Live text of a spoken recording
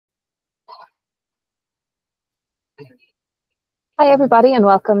Hi, everybody, and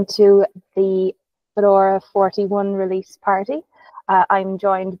welcome to the Fedora 41 release party. I'm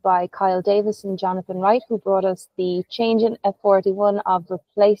joined by Kyle Davis and Jonathan Wright, who brought us the change in F41 of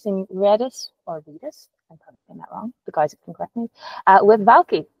replacing Redis, or Redis, I'm probably saying that wrong, the guys can correct me, with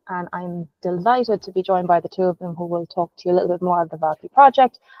Valkey. And I'm delighted to be joined by the two of them, who will talk to you a little bit more of the Valkey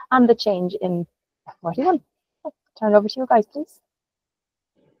project and the change in F41. I'll turn it over to you guys, please.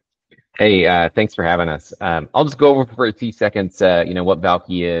 Hey, thanks for having us. I'll just go over for a few seconds, what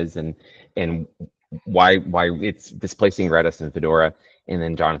Valkey is and why it's displacing Redis and Fedora, and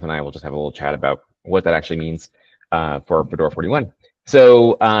then Jonathan and I will just have a little chat about what that actually means for Fedora 41.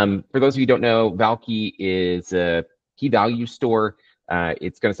 So for those of you who don't know, Valkey is a key value store.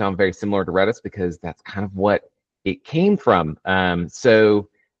 It's going to sound very similar to Redis because that's kind of what it came from. So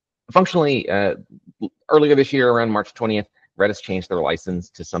functionally, earlier this year, around March 20th, Redis changed their license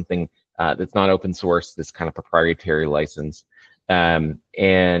to something that's not open source, this kind of proprietary license. And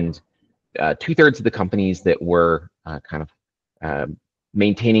 2/3 of the companies that were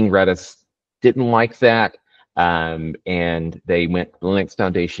maintaining Redis didn't like that. And they went to the Linux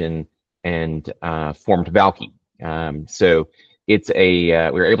Foundation and formed Valkey. So it's we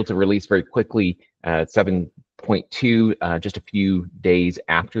were able to release very quickly 7.2 just a few days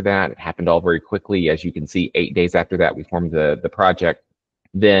after that. It happened all very quickly. As you can see, 8 days after that, we formed the project.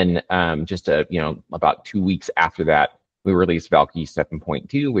 Then just about 2 weeks after that, we released Valkey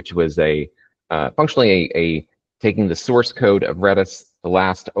 7.2, which was functionally a taking the source code of Redis, the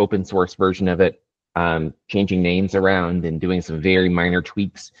last open source version of it, changing names around and doing some very minor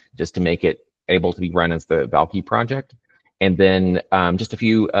tweaks just to make it able to be run as the Valkey project. And then just a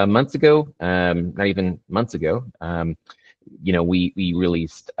few months ago, not even months ago, we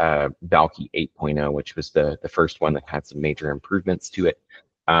released Valkey 8.0, which was the first one that had some major improvements to it.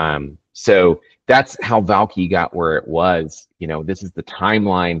 So that's how Valkey got where it was. This is the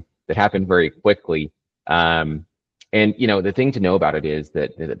timeline that happened very quickly. And the thing to know about it is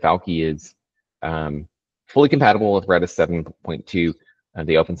that Valkey is fully compatible with Redis 7.2,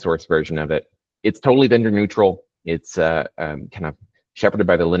 the open source version of it. It's totally vendor neutral. It's kind of shepherded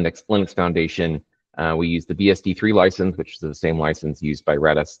by the Linux Foundation. We use the BSD3 license, which is the same license used by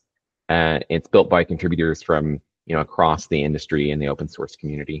Redis. It's built by contributors from across the industry and the open source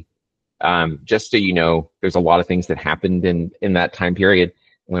community. Just so you know, there's a lot of things that happened in that time period.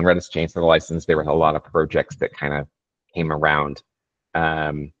 When Redis changed the license, there were a lot of projects that kind of came around.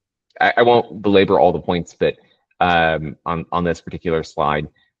 I won't belabor all the points that on this particular slide,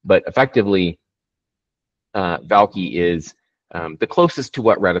 but effectively, Valkey is the closest to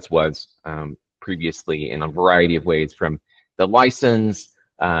what Redis was previously in a variety of ways, from the license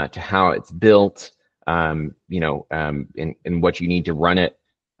to how it's built, and what you need to run it.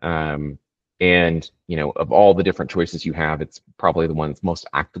 And of all the different choices you have, it's probably the one that's most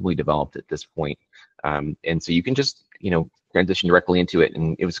actively developed at this point. And so you can just, transition directly into it.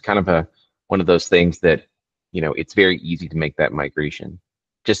 And it was kind of one of those things that, it's very easy to make that migration.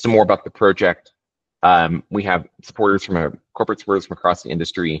 Just some more about the project. We have corporate supporters from across the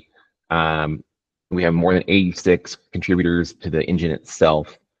industry. We have more than 86 contributors to the engine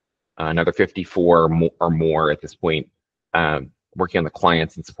itself, another 54 or more at this point, working on the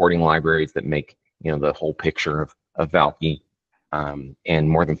clients and supporting libraries that make the whole picture of Valkey, and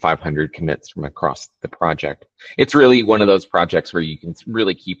more than 500 commits from across the project. It's really one of those projects where you can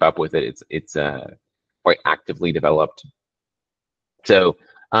really keep up with it. It's quite actively developed. So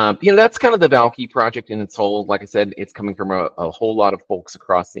that's kind of the Valkey project in its whole. Like I said, it's coming from a whole lot of folks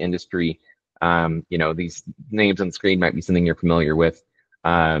across the industry. These names on the screen might be something you're familiar with.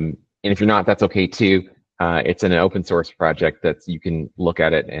 And if you're not, that's okay too. It's an open source project that you can look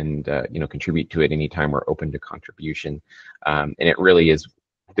at it and contribute to it anytime. We're open to contribution. And it really is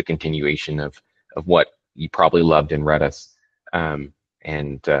the continuation of what you probably loved in Redis. Now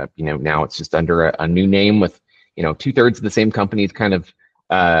it's just under a new name with 2/3 of the same companies kind of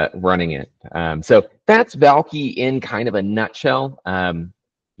running it. So that's Valkey in kind of a nutshell.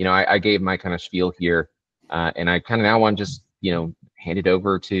 I gave my kind of spiel here, and I kind of now want to just hand it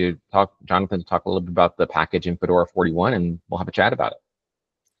over to Jonathan to talk a little bit about the package in Fedora 41, and we'll have a chat about it.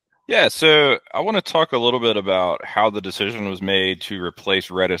 Yeah, so I want to talk a little bit about how the decision was made to replace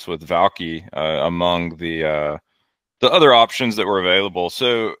Redis with Valkey among the other options that were available.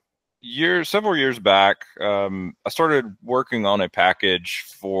 So several years back, I started working on a package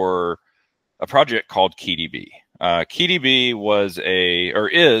for a project called KeyDB. KeyDB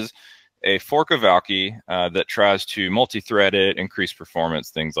is a fork of Valkey that tries to multi-thread it, increase performance,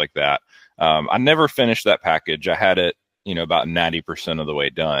 things like that. I never finished that package. I had it, about 90% of the way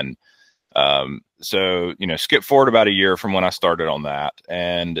done. So, skip forward about a year from when I started on that,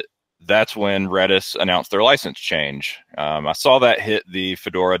 and that's when Redis announced their license change. I saw that hit the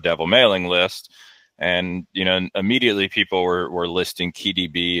Fedora Devil mailing list, and immediately people were listing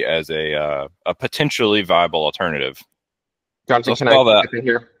KeyDB as a potentially viable alternative. Jonathan, So can I step in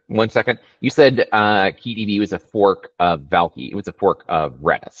here 1 second? You said KeyDB was a fork of Valkey. It was a fork of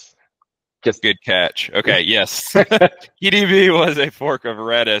Redis. Just good catch. Okay, yes. KeyDB was a fork of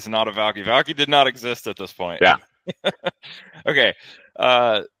Redis, not a Valkey. Valkey did not exist at this point. Yeah. Okay.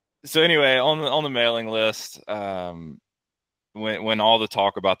 So anyway, on the mailing list, when all the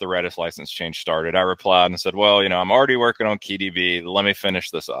talk about the Redis license change started, I replied and said, well, I'm already working on KeyDB. Let me finish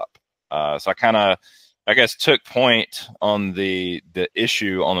this up. So I kind of, I guess, took point on the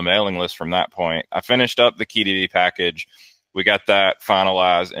issue on the mailing list from that point. I finished up the KeyDB package. We got that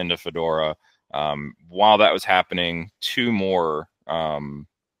finalized into Fedora. While that was happening, 2 more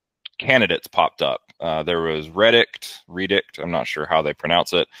candidates popped up. There was Redict, I'm not sure how they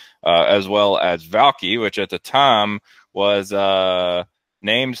pronounce it, as well as Valkey, which at the time was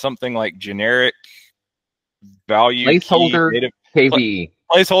named something like generic value placeholder KV.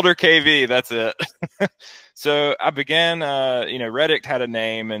 Placeholder KV, that's it. So I began, Redict had a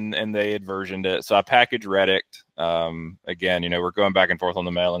name and they had versioned it. So I packaged Redict. Again, we're going back and forth on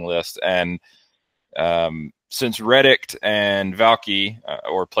the mailing list. And since Redict and Valkey,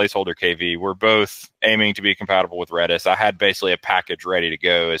 or placeholder KV, were both aiming to be compatible with Redis, I had basically a package ready to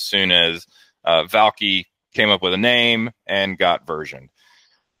go as soon as Valkey came up with a name and got versioned.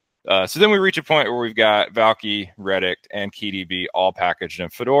 So then we reach a point where we've got Valkey, Redict, and KeyDB all packaged in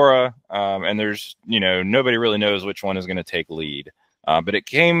Fedora, and there's nobody really knows which one is going to take lead. But it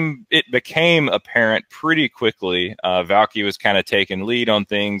became apparent pretty quickly. Valkey was kind of taking lead on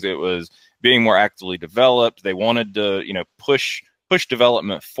things. It was being more actively developed. They wanted to push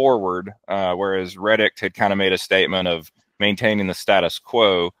development forward, whereas Redict had kind of made a statement of maintaining the status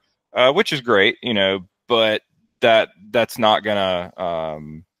quo, which is great, but that's not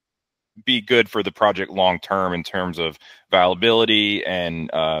gonna be good for the project long term in terms of viability and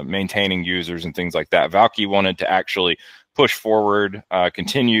maintaining users and things like that. Valkey wanted to actually push forward,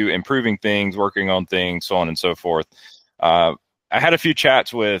 continue improving things, working on things, so on and so forth. I had a few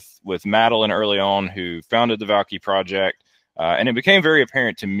chats with Madeline early on, who founded the Valkey project, and it became very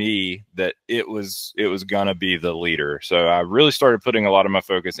apparent to me that it was gonna be the leader. So I really started putting a lot of my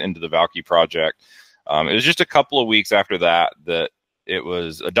focus into the Valkey project. It was just a couple of weeks after that it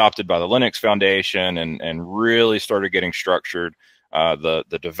was adopted by the Linux Foundation and really started getting structured.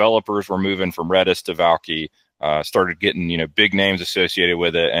 The developers were moving from Redis to Valkey, started getting big names associated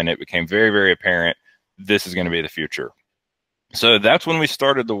with it, and it became very, very apparent this is going to be the future. So that's when we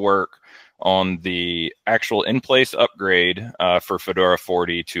started the work on the actual in-place upgrade for Fedora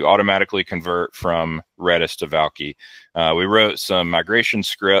 40 to automatically convert from Redis to Valkey. We wrote some migration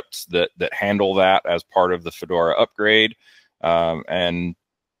scripts that handle that as part of the Fedora upgrade. And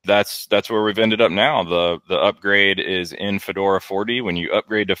that's where we've ended up now. The upgrade is in Fedora 40. When you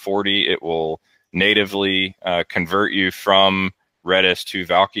upgrade to 40, it will natively convert you from Redis to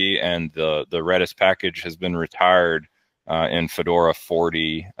Valkey, and the Redis package has been retired in Fedora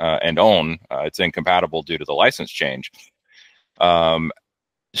 40 and on. It's incompatible due to the license change. During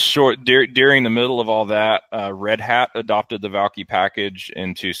the middle of all that, Red Hat adopted the Valkey package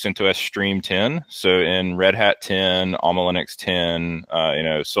into CentOS Stream 10. So in Red Hat 10, Alma Linux 10,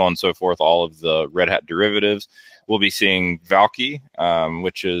 so on and so forth, all of the Red Hat derivatives, we'll be seeing Valkey,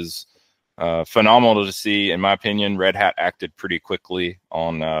 which is phenomenal to see. In my opinion, Red Hat acted pretty quickly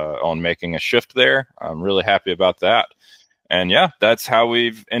on making a shift there. I'm really happy about that. And yeah, that's how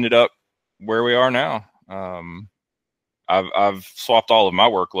we've ended up where we are now. I've swapped all of my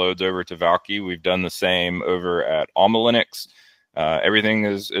workloads over to Valkey. We've done the same over at Alma Linux. Everything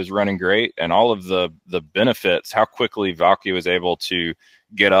is running great, and all of the benefits, how quickly Valkey was able to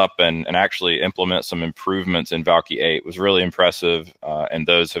get up and actually implement some improvements in Valkey 8 was really impressive, and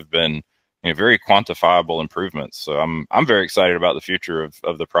those have been very quantifiable improvements. So I'm very excited about the future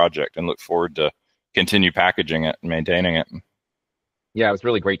of the project and look forward to continue packaging it and maintaining it. Yeah, it was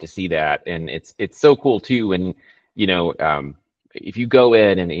really great to see that, and it's so cool too when if you go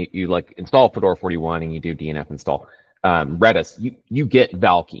in and you like install Fedora 41 and you do DNF install Redis, you get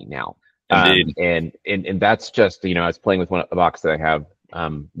Valkey now. And that's just, I was playing with a box that I have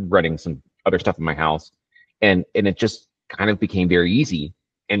running some other stuff in my house, and it just kind of became very easy.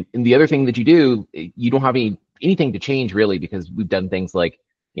 And the other thing that you do, you don't have anything to change really, because we've done things like,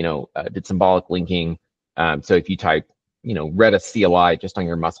 did symbolic linking. So if you type, Redis CLI just on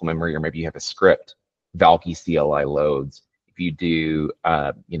your muscle memory, or maybe you have a script, Valkey CLI loads. If you do,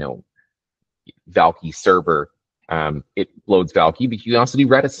 Valkey server, it loads Valkey, but you can also do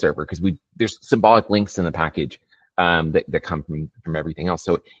Redis server because there's symbolic links in the package that come from everything else.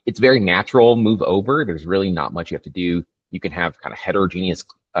 So it's very natural move over. There's really not much you have to do. You can have kind of heterogeneous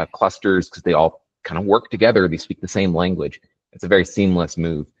clusters because they all kind of work together. They speak the same language. It's a very seamless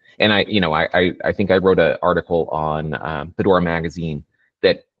move. And I think I wrote an article on Fedora magazine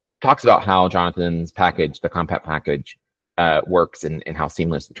that talks about how Jonathan's package, the Compat package, works and how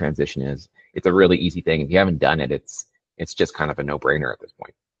seamless the transition is. It's a really easy thing. If you haven't done it, it's just kind of a no-brainer at this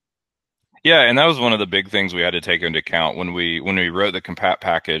point. Yeah, and that was one of the big things we had to take into account when we wrote the Compat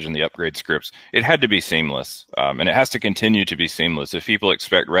package and the upgrade scripts. It had to be seamless, and it has to continue to be seamless. If people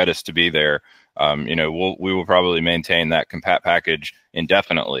expect Redis to be there, we will probably maintain that Compat package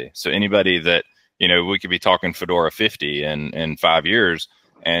indefinitely. So anybody that, we could be talking Fedora 50 in 5 years,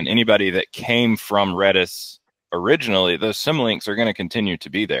 and anybody that came from Redis originally, those symlinks are going to continue to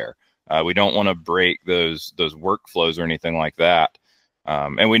be there. We don't want to break those workflows or anything like that.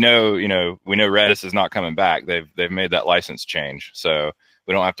 And we know Redis is not coming back. They've made that license change, so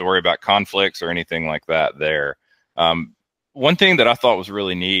we don't have to worry about conflicts or anything like that there. One thing that I thought was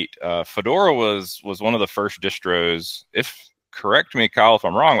really neat, Fedora was one of the first distros, correct me, Kyle, if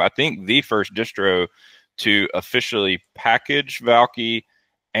I'm wrong, I think the first distro to officially package Valkey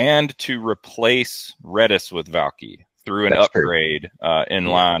and to replace Redis with Valkey through an upgrade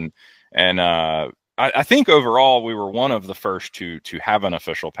inline. And I think overall we were one of the first to have an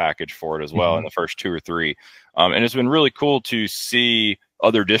official package for it as well, in the first 2 or 3. And it's been really cool to see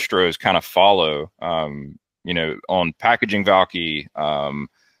other distros kind of follow, on packaging Valkey. I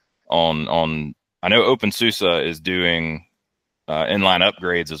know OpenSUSE is doing inline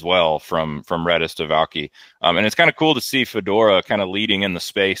upgrades as well from Redis to Valkey. And it's kind of cool to see Fedora kind of leading in the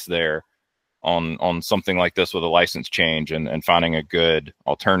space there on something like this with a license change and finding a good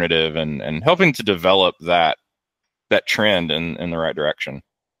alternative and helping to develop that trend in the right direction.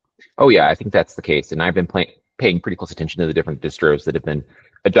 Oh yeah, I think that's the case. And I've been paying pretty close attention to the different distros that have been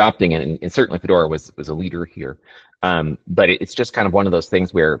adopting it. And certainly Fedora was a leader here. But it's just kind of one of those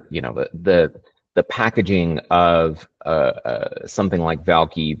things where, the packaging of something like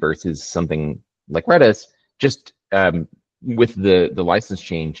Valkey versus something like Redis, just with the license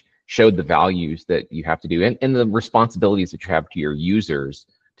change, showed the values that you have to do and the responsibilities that you have to your users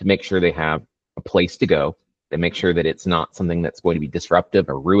to make sure they have a place to go, to make sure that it's not something that's going to be disruptive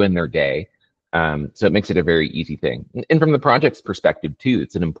or ruin their day. So it makes it a very easy thing. And from the project's perspective too,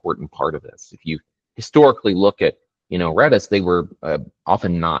 it's an important part of this. If you historically look at, Redis, they were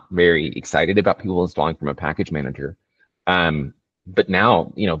often not very excited about people installing from a package manager. But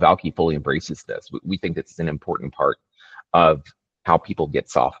now, Valkey fully embraces this. We think it's an important part of how people get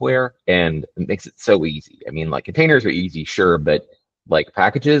software, and it makes it so easy. I mean, like containers are easy, sure, but like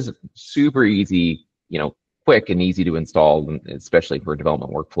packages, super easy, quick and easy to install, and especially for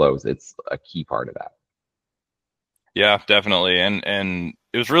development workflows, it's a key part of that. Yeah, definitely. And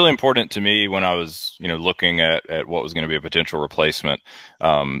it was really important to me when I was, looking at what was going to be a potential replacement,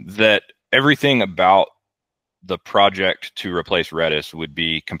 that everything about the project to replace Redis would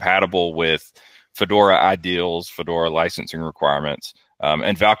be compatible with Fedora ideals, Fedora licensing requirements,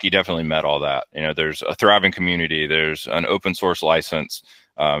 and Valkey definitely met all that. There's a thriving community. There's an open source license.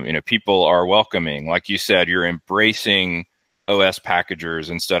 People are welcoming. Like you said, you're embracing OS packagers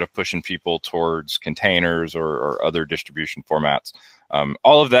instead of pushing people towards containers or other distribution formats.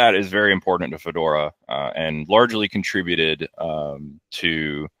 All of that is very important to Fedora and largely contributed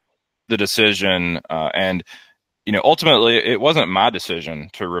to the decision. And ultimately, it wasn't my decision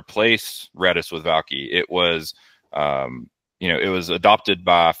to replace Redis with Valkey. It was, it was adopted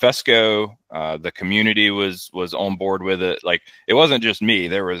by Fesco. The community was on board with it. Like, it wasn't just me.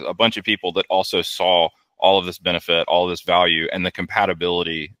 There was a bunch of people that also saw all of this benefit, all of this value, and the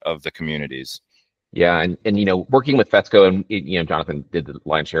compatibility of the communities. Yeah, and working with Fesco, and Jonathan did the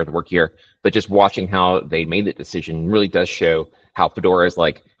lion's share of the work here, but just watching how they made the decision really does show how Fedora is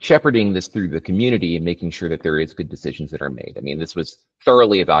like shepherding this through the community and making sure that there is good decisions that are made. I mean, this was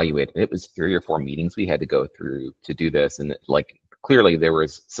thoroughly evaluated. It was 3 or 4 meetings we had to go through to do this, and clearly there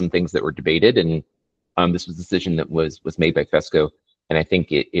was some things that were debated, and this was a decision that was made by Fesco, and I think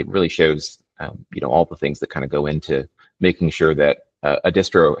it really shows all the things that kind of go into making sure that a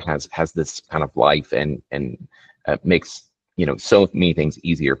distro has this kind of life and makes so many things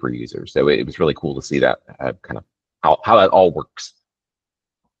easier for users. So it was really cool to see that kind of how that all works.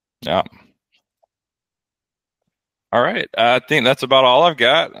 Yeah. All right. I think that's about all I've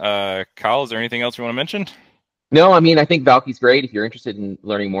got. Kyle, is there anything else you want to mention? No, I mean, I think Valkey's great. If you're interested in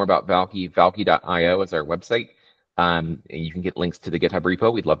learning more about Valkey, valkey.io is our website. You can get links to the GitHub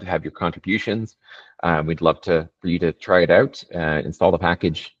repo. We'd love to have your contributions. We'd love for you to try it out, install the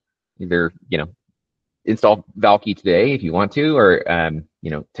package, either install Valkey today if you want to, or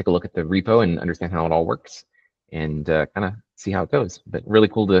take a look at the repo and understand how it all works, and kind of see how it goes. But really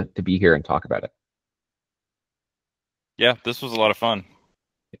cool to be here and talk about it. Yeah, this was a lot of fun.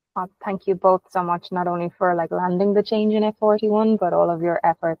 Thank you both so much, not only for landing the change in F41, but all of your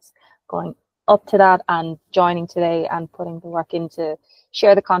efforts going up to that and joining today and putting the work in to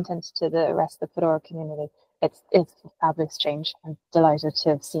share the content to the rest of the Fedora community. It's a fabulous change. I'm delighted to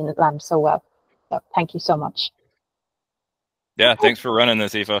have seen it land so well. So thank you so much. Yeah, thanks for running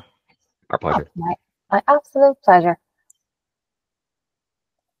this, Aoife. Our pleasure. My absolute pleasure.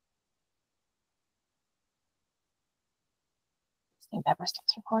 Pepper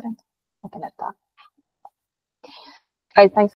stops recording. Looking at that. Guys, thanks.